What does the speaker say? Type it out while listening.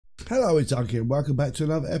Hello, it's Unky and welcome back to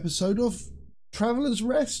another episode of Traveller's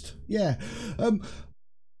Rest. Yeah,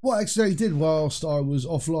 what I accidentally did whilst I was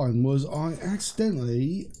offline was I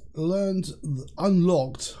accidentally clicked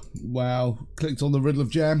on the riddle of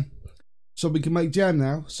jam. So we can make jam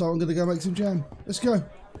now, so I'm going to go make some jam. Let's go.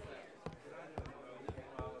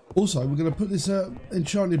 Also, we're going to put this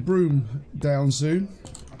enchanted broom down soon.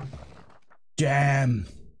 Jam.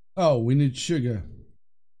 Oh, we need sugar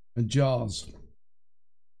and jars.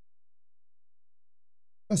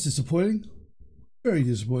 That's disappointing. Very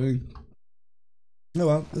disappointing. Oh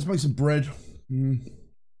well, let's make some bread.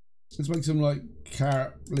 Let's make some like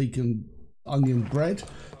carrot, leek and onion bread.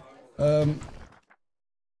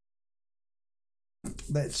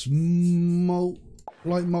 Let's light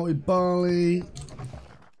malted barley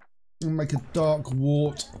and make a dark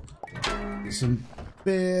wort. Get some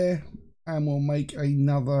beer and we'll make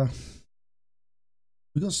another.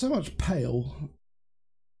 We've got so much pale.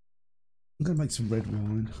 I'm going to make some red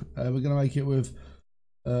wine. We're going to make it with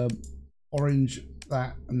orange,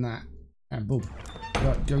 that, and boom.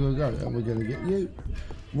 Right, go. And we're going to get you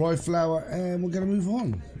rye flour, and we're going to move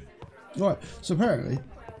on. Right, so apparently,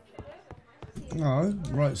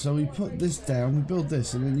 right, so we put this down, we build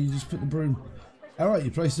this, and then you just put the broom. All right, you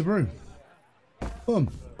place the broom. Boom.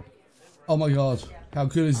 Oh my God, how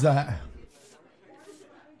good is that?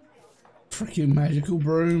 Freaking magical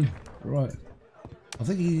broom. Right. I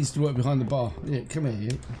think he needs to work behind the bar. Yeah, come here.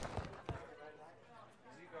 You.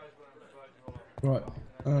 Right.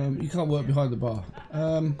 You can't work behind the bar.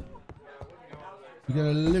 You're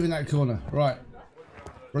gonna live in that corner. Right.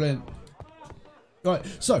 Brilliant. Right.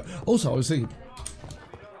 So, also I was thinking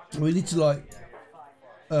we need to like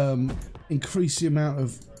increase the amount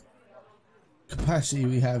of capacity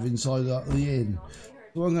we have inside the inn.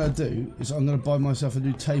 So what I'm gonna do is I'm gonna buy myself a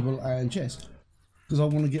new table and chest because I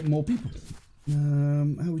want to get more people.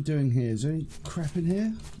 How are we doing here? Is there any crap in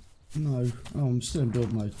here? No. Oh, I'm still in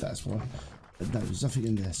build mode, that's why. But no, there's nothing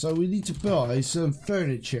in there. So we need to buy some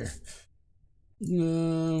furniture.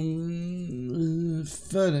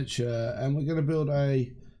 Furniture. And we're going to build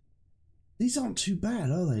a... These aren't too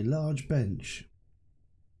bad, are they? Large bench.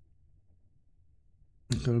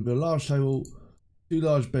 I'm going to build a large table, 2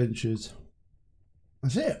 large benches.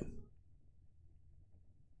 That's it.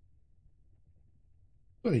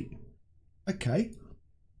 Sweet. Okay.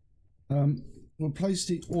 We'll place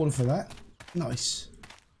the order for that. Nice.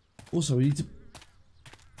 Also, we need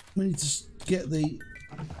to get the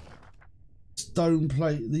stone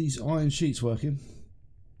plate, these iron sheets working.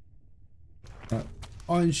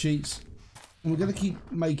 Iron sheets, and we're going to keep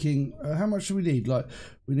making. How much do we need? Like,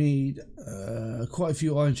 we need quite a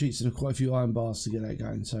few iron sheets and quite a few iron bars to get that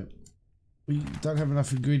going. So we don't have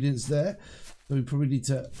enough ingredients there. So we probably need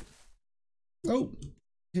to. Oh.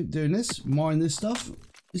 Keep doing this, mine this stuff.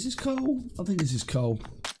 Is this coal? I think this is coal.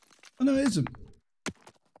 Oh no, it isn't.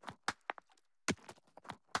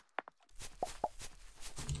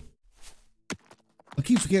 I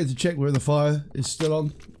keep forgetting to check whether the fire is still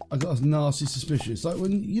on. I got a nasty suspicion. It's like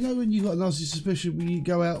when you got a nasty suspicion when you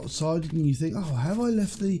go outside and you think, oh, have I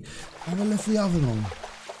left the oven on?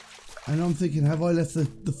 And I'm thinking, have I left the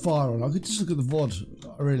fire on? I could just look at the VOD.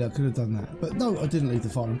 I could have done that. But no, I didn't leave the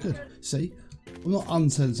fire on. Good. See? I'm not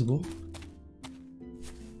unsensible.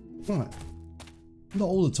 Right. Not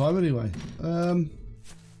all the time anyway. Now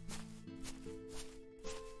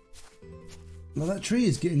that tree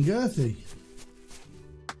is getting girthy.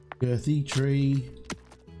 Girthy tree.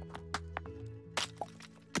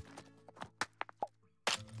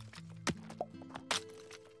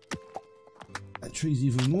 That tree's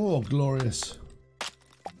even more glorious.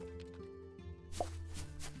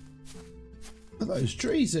 Look at those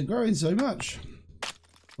trees, they're growing so much.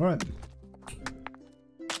 Right.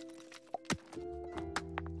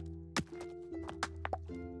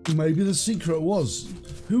 Maybe the secret was,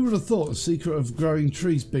 who would have thought the secret of growing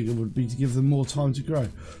trees bigger would be to give them more time to grow?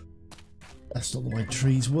 That's not the way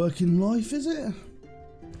trees work in life, is it?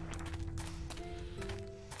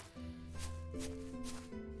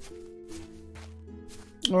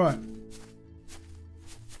 All right.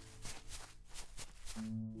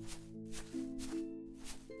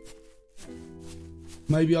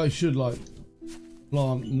 Maybe I should like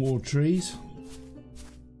plant more trees.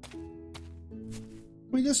 I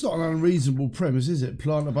mean, that's not an unreasonable premise, is it?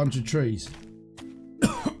 Plant a bunch of trees.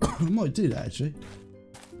 I might do that actually.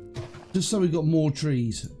 Just so we've got more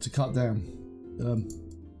trees to cut down.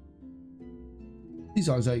 These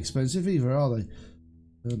aren't that expensive either, are they?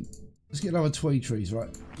 Let's get another 20 trees, right?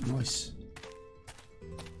 Nice.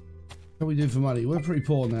 How are we doing for money? We're pretty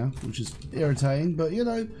poor now, which is irritating, but you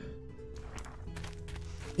know,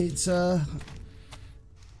 it's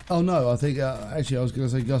Oh no, I think actually I was going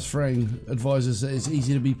to say Gus Fring advises that it's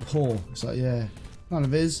easy to be poor. It's like, yeah, kind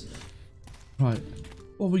of is. Right,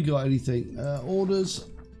 what have we got? Anything? Orders.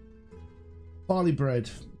 Barley bread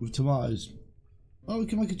with tomatoes. Oh, we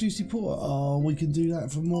can make a juicy porter. Oh, we can do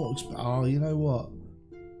that for more. Oh, you know what?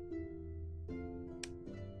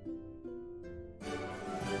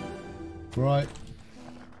 Right.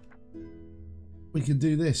 We can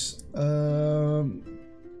do this.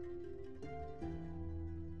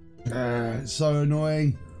 It's so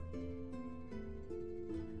annoying.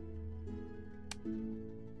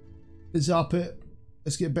 Let's up it.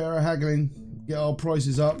 Let's get better at haggling. Get our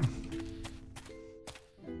prices up.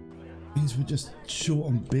 Means we're just short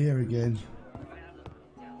on beer again.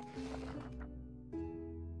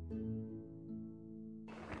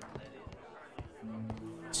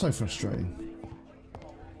 So frustrating.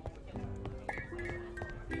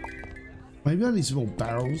 Maybe I need some more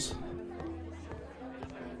barrels.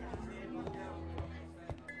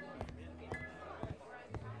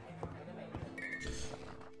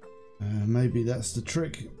 Maybe that's the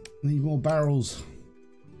trick. Need more barrels.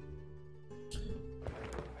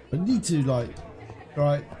 I need to, like,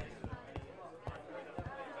 right.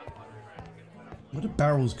 What do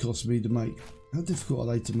barrels cost me to make? How difficult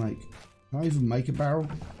are they to make? Can I even make a barrel?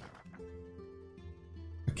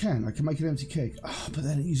 I can make an empty keg. Oh, but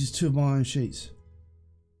then it uses 2 of my iron sheets.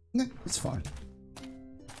 No, it's fine.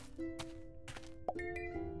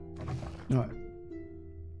 Right.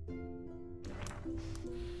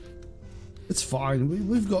 It's fine.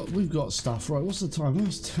 We've got stuff. Right, what's the time? Oh,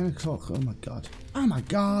 it's 10 o'clock. Oh my god. Oh my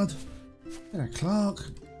god. 10 o'clock.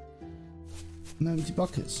 No empty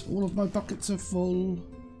buckets. All of my buckets are full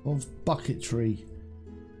of bucketry.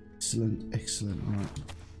 Excellent, excellent. Right.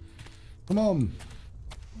 Come on.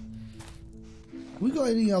 We got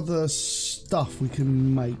any other stuff we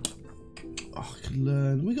can make? Oh, I can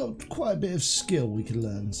learn. We got quite a bit of skill we can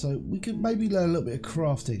learn, so we could maybe learn a little bit of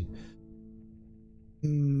crafting. We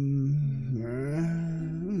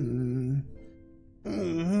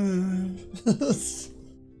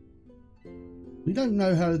don't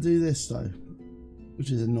know how to do this though, which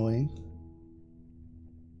is annoying.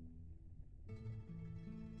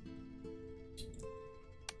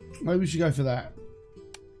 Maybe we should go for that.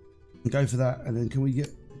 Go for that, and then can we get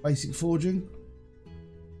basic forging?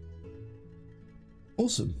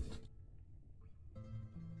 Awesome.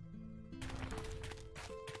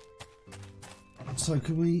 So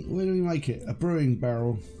can we, where do we make it? A brewing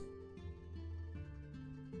barrel.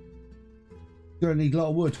 Gonna need a lot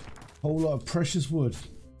of wood. A whole lot of precious wood.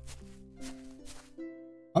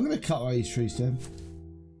 I'm gonna cut away these trees then.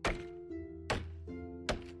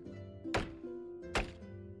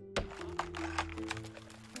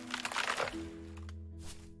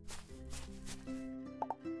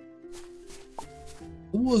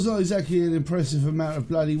 There was not exactly an impressive amount of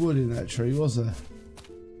bloody wood in that tree, was there?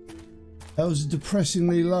 That was a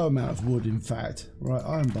depressingly low amount of wood, in fact. Right,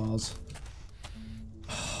 iron bars.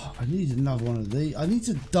 I need another one of these. I need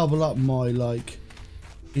to double up my, like,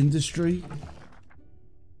 industry.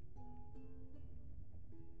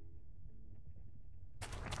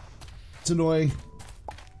 It's annoying.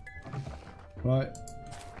 Right.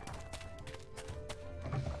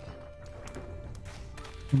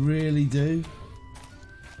 Really do.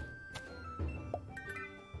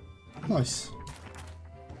 Nice.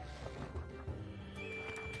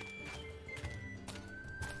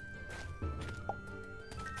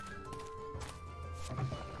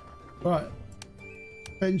 Right,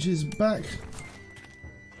 benches back.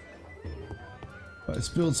 Right, let's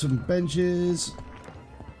build some benches.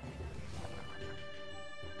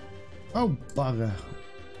 Oh, bugger.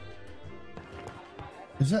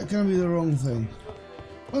 Is that going to be the wrong thing?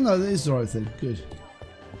 Oh no, that is the right thing. Good.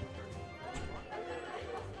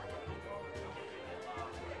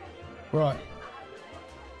 Right.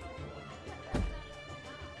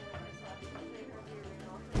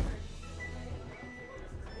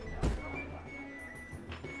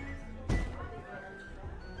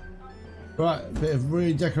 Right, a bit of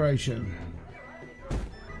redecoration.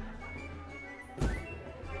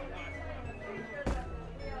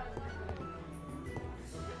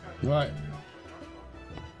 Right.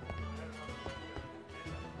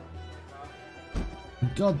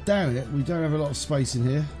 God damn it, we don't have a lot of space in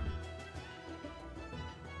here.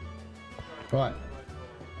 Right.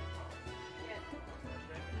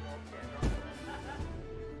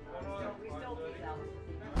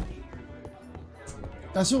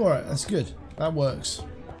 That's alright, that's good. That works.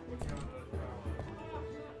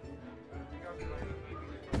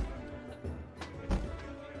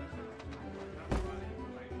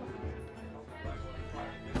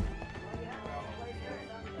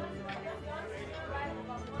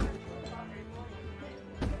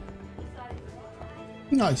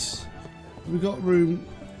 Nice. We've got room.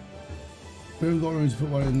 We haven't got room to put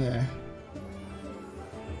one in there.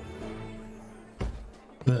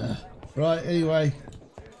 Ugh. Right, anyway.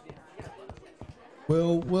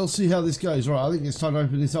 We'll see how this goes. Right, I think it's time to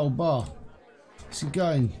open this old bar. Let's get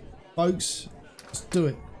going. Folks, let's do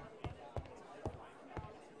it.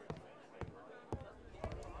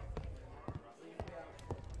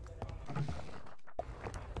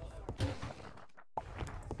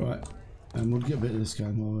 Right, and we'll get a bit of this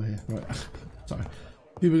going while we're here. Right, sorry.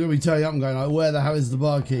 People are going to be turning up and going like, where the hell is the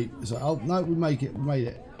barkeep? It's like, oh, no, we made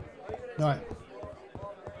it. Right.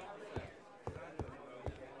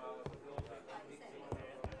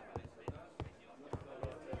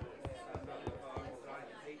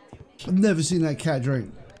 I've never seen that cat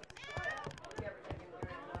drink.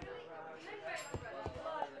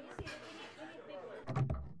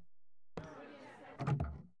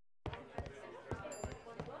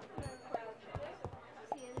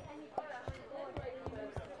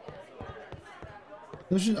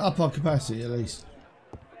 We should up our capacity at least.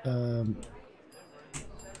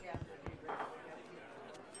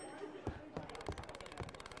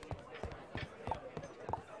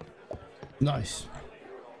 Nice.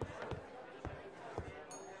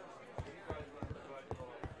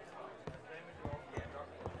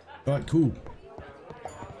 Right, cool.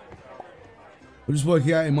 I'm just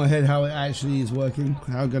working out in my head how it actually is working,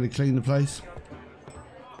 how I'm going to clean the place.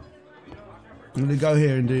 I'm going to go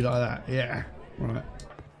here and do like that. Yeah, right.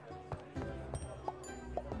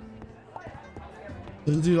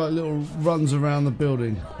 They'll do like little runs around the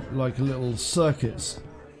building, like little circuits.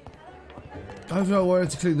 Hopefully I won't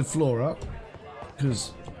have to clean the floor up,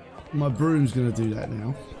 because my broom's going to do that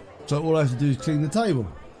now. So all I have to do is clean the table.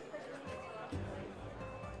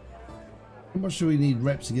 How much do we need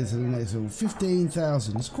reps to get to the next level?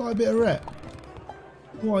 15,000. That's quite a bit of rep.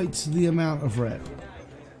 Quite the amount of rep.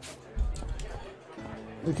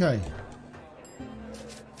 Okay.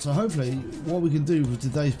 So hopefully what we can do with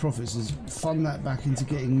today's profits is fund that back into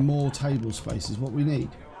getting more table space is what we need.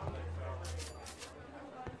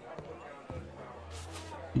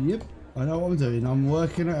 Yep, I know what I'm doing. I'm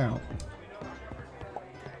working it out.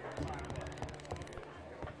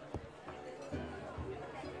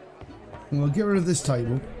 And we'll get rid of this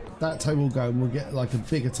table. That table will go and we'll get like a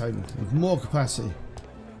bigger table with more capacity.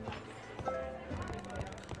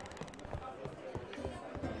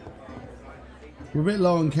 We're a bit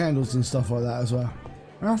low on candles and stuff like that as well.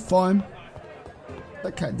 Ah, fine.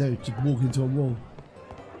 That cat do just walk into a wall.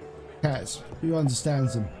 Cats, who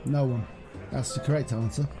understands them? No one. That's the correct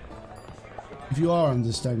answer. If you are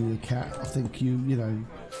understanding a cat, I think you know,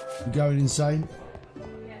 you're going insane.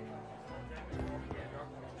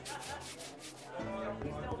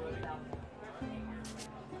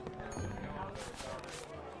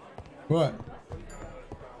 Right.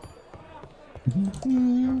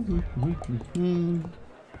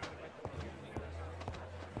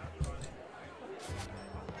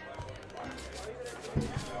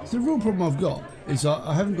 So the real problem I've got is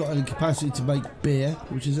I haven't got any capacity to make beer,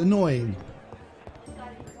 which is annoying.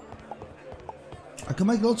 I can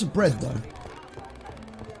make lots of bread though.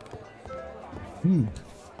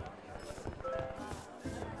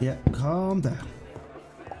 Yeah, calm down.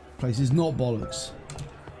 Place is not bollocks.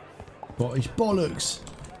 Scottish bollocks.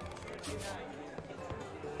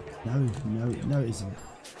 No, it isn't.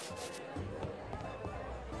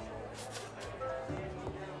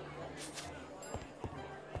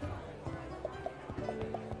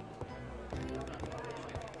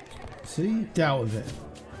 See? Doubt of it.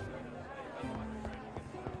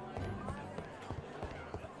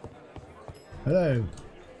 Hello.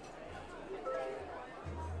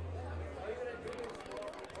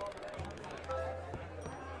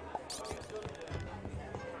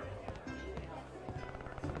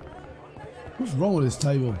 What's wrong with this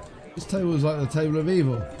table? This table is like the table of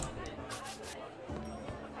evil.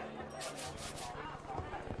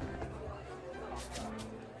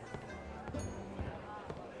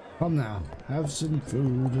 Come now, have some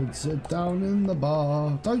food and sit down in the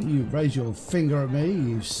bar. Don't you raise your finger at me,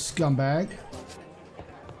 you scumbag.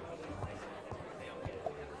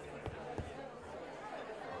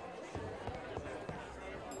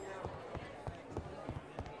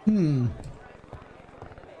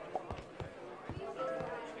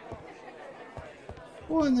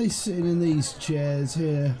 Why aren't they sitting in these chairs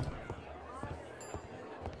here?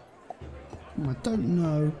 I don't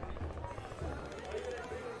know.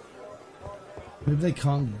 Maybe they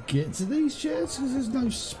can't get to these chairs because there's no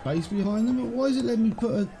space behind them. But why is it letting me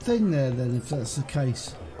put a thing there then if that's the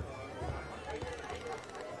case?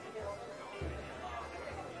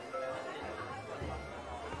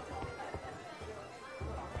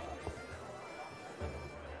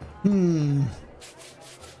 Hmm.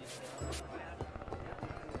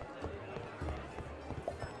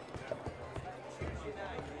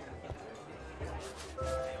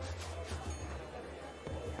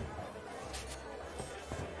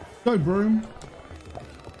 Go, broom.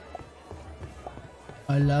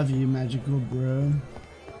 I love you, magical broom.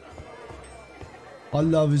 I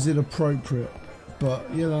love is inappropriate, but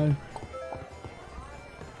you know,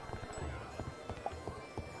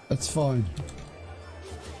 that's fine.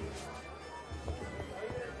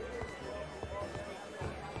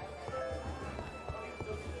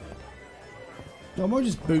 I might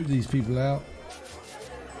just boot these people out,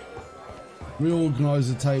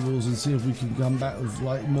 reorganise the tables and see if we can come back with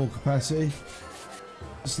like more capacity.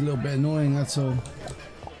 Just a little bit annoying, that's all.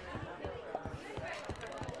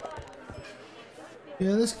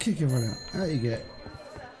 Yeah, let's kick everyone out. How you get?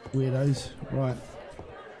 Weirdos. Right.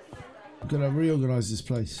 I've got to reorganise this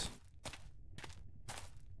place.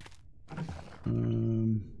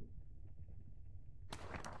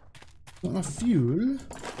 Not enough fuel.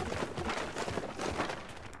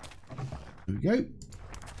 There we go.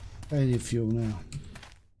 Plenty of fuel now.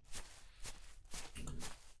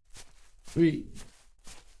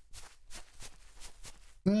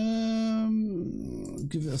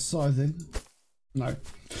 Give it a scything. No.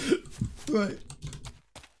 Right.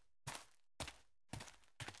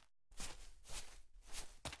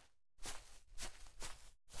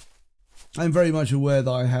 I'm very much aware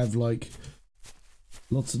that I have like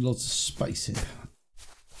lots and lots of space here.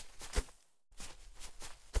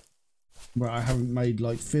 Where I haven't made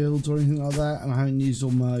like fields or anything like that, and I haven't used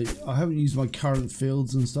my current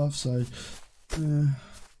fields and stuff, so I'm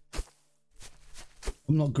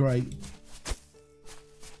not great.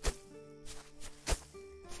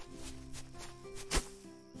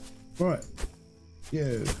 Right,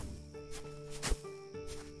 yeah.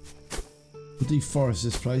 Deforest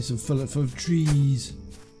this place and fill it full of trees.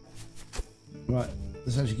 Right,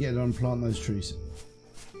 let's actually get on and plant those trees.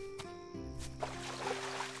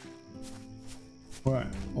 Right,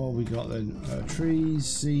 what have we got then? Trees,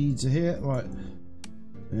 seeds are here. Right,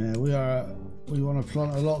 yeah, we want to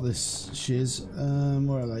plant a lot of this shiz.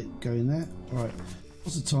 Where are they? Going there. Right,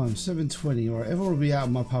 what's the time? 7:20. Right, everyone will be out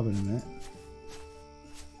of my pub in a minute.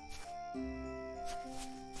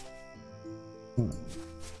 Right.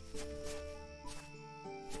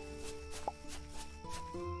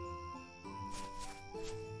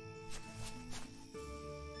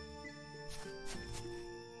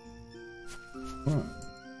 Right.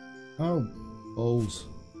 Oh, balls.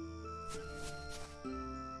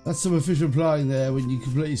 That's some efficient playing there when you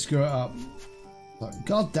completely screw it up. Like,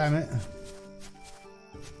 God damn it.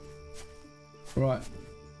 Right.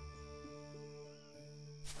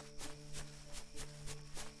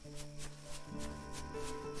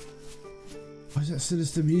 Why is that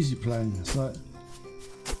sinister music playing? It's like,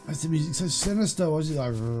 why is the music so sinister? Why is it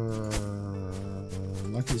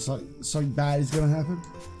like it's like something bad is going to happen?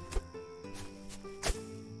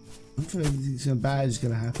 I don't feel anything bad is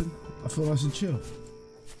going to happen. I feel nice and chill.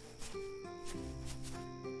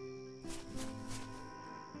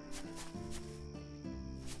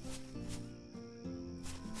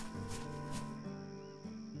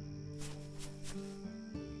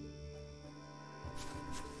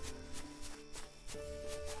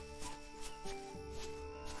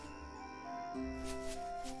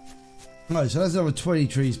 Right, so that's over 20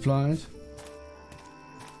 trees planted.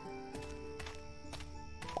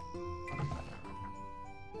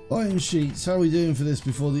 Iron sheets, how are we doing for this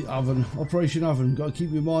before the oven? Operation oven, got to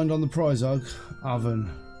keep your mind on the prize, Hug. Oven.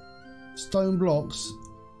 Stone blocks.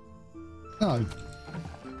 No.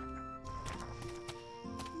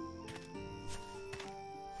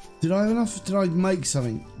 Did I have enough? Did I make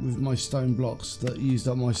something with my stone blocks that used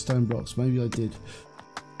up my stone blocks? Maybe I did.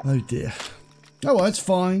 Oh dear. Oh well, it's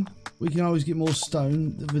fine. We can always get more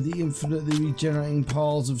stone with the infinitely regenerating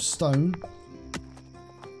piles of stone.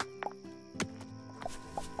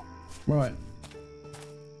 Right.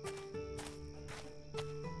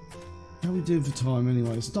 How are we doing for time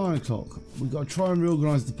anyway? It's 9 o'clock. We've got to try and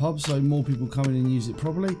reorganise the pub so more people come in and use it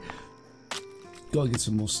properly. Got to get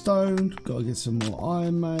some more stone. Got to get some more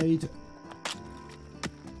iron made.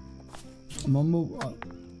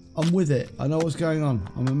 I'm with it. I know what's going on.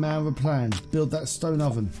 I'm a man with a plan. Build that stone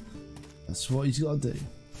oven. That's what he's got to do.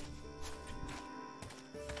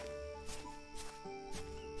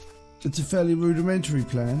 It's a fairly rudimentary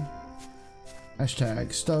plan.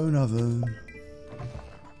 Hashtag stone oven.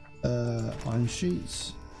 Iron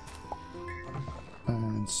sheets.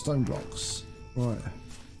 And stone blocks. Right.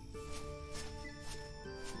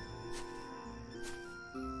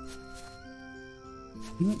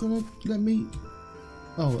 You're not gonna let me...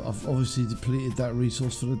 Oh, I've obviously depleted that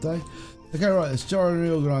resource for the day. Okay, right, let's try and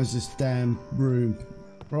reorganise this damn room.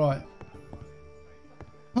 Right.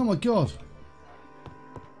 Oh my god.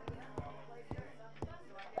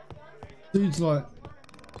 Dude's like...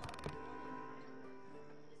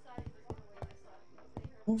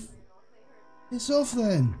 Off. It's off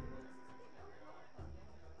then.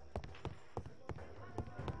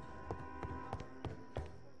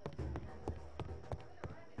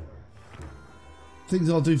 Things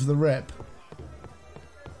I'll do for the rep.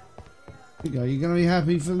 Here you go, you're going to be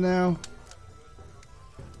happy for now.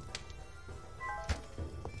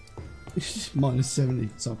 Minus 70,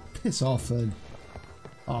 so piss off then.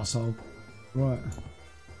 Arsehole. Right.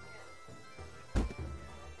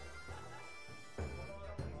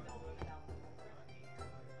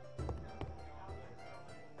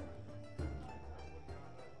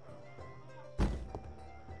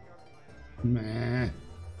 Meh.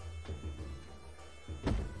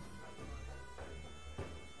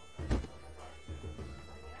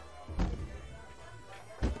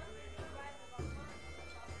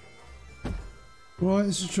 Right,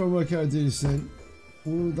 let's just try and work out how to do this then.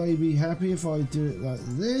 Will they be happy if I do it like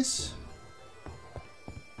this?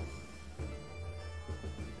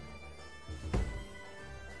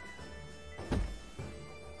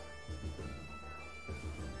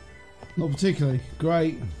 Not particularly.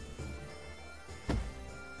 Great.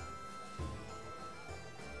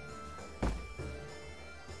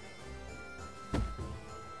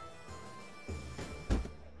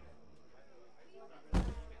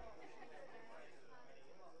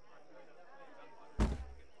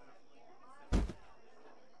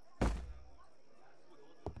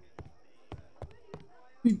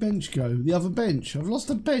 Where'd my bench go? The other bench. I've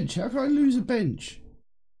lost a bench. How can I lose a bench?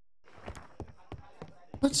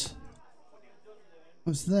 What?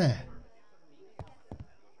 What's there? I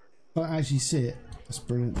can't actually see it. That's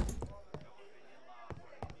brilliant.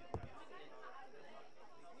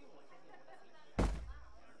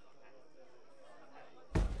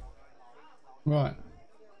 Right.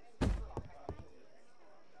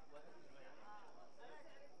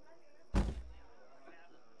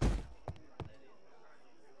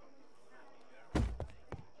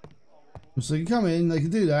 So they can come in, they can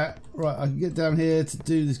do that. Right, I can get down here to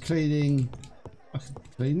do this cleaning. I can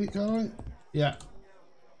clean it, can't I? Yeah.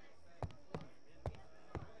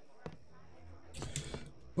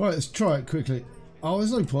 Right, let's try it quickly. Oh,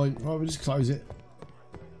 there's no point. Right, we'll just close it.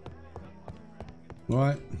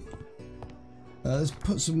 Right. Let's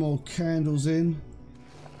put some more candles in.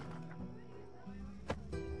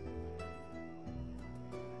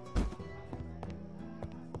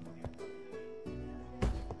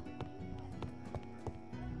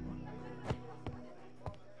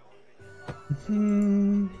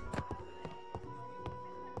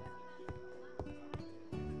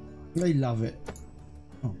 They love it.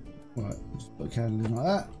 Oh, right. Just put a candle in like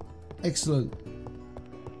that. Excellent.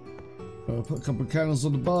 I'll put a couple of candles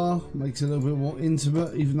on the bar. Makes it a little bit more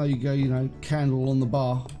intimate, even though you go, you know, candle on the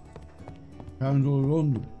bar. Candle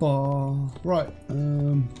on the bar. Right.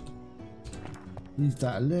 Leave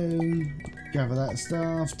that alone. Gather that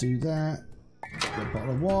stuff. Do that. Get a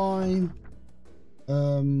bottle of wine.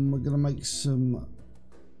 We're gonna make some.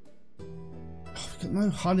 Oh, we've got no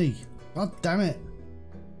honey. God damn it.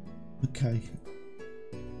 Okay.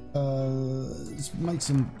 Let's make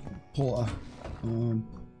some porter.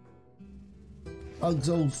 Ug's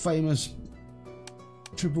old famous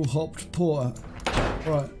triple hopped porter.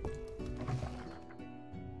 Right.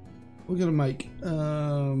 We're gonna make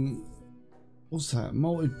what's that?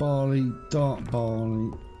 Malted barley, dark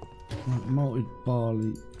barley, malted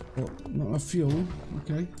barley. What? Not enough fuel.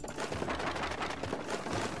 Okay.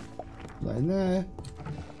 Put that in there.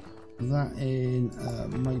 Put that in.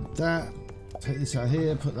 Make that. Take this out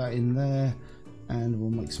here. Put that in there, and we'll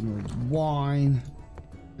make some more wine.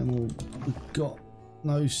 And we've got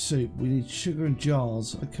no soup. We need sugar and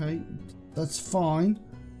jars. Okay, that's fine.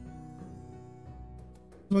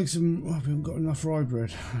 Make some. Oh, we haven't got enough rye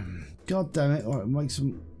bread. God damn it! All right, make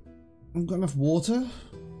some. I haven't got enough water.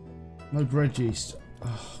 No bread yeast.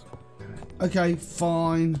 Oh, okay,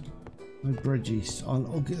 fine. No bread yeast.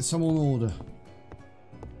 I'll get some on order.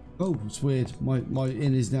 Oh, it's weird. My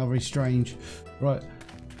inn is now very strange. Right.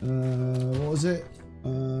 What was it?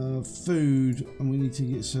 Food, and we need to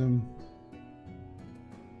get some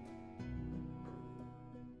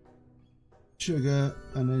sugar,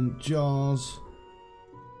 and then jars.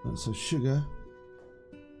 So sugar.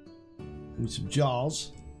 We need some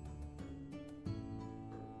jars.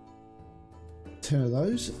 10 of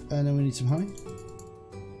those, and then we need some honey.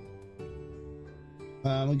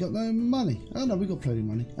 We got no money. Oh no, we got plenty of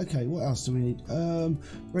money. Okay, what else do we need?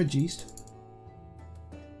 Red yeast.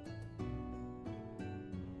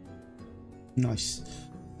 Nice.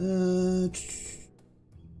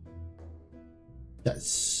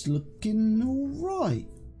 That's looking alright,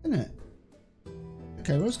 isn't it?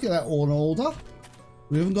 Okay, well, let's get that all in order.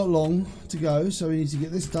 We haven't got long to go, so we need to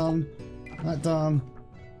get this done, that done,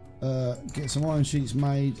 get some iron sheets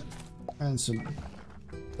made, and some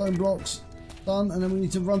stone blocks done, and then we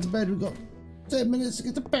need to run to bed. We've got 10 minutes to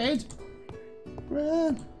get to bed.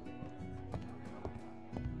 Run.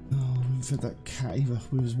 Oh, we fed that cat either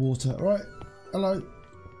with his water. All right, hello.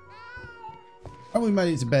 And we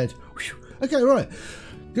made it to bed. Whew. Okay, right.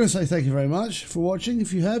 Gonna say thank you very much for watching.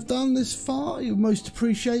 If you have done this far, you're most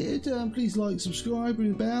appreciated. Please like, subscribe,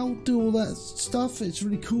 ring the bell, do all that stuff. It's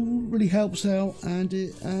really cool, really helps out, and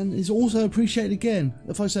is also appreciated again.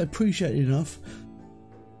 If I say appreciated enough,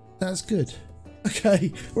 that's good.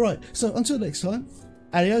 Okay, right. So until next time,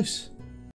 adios.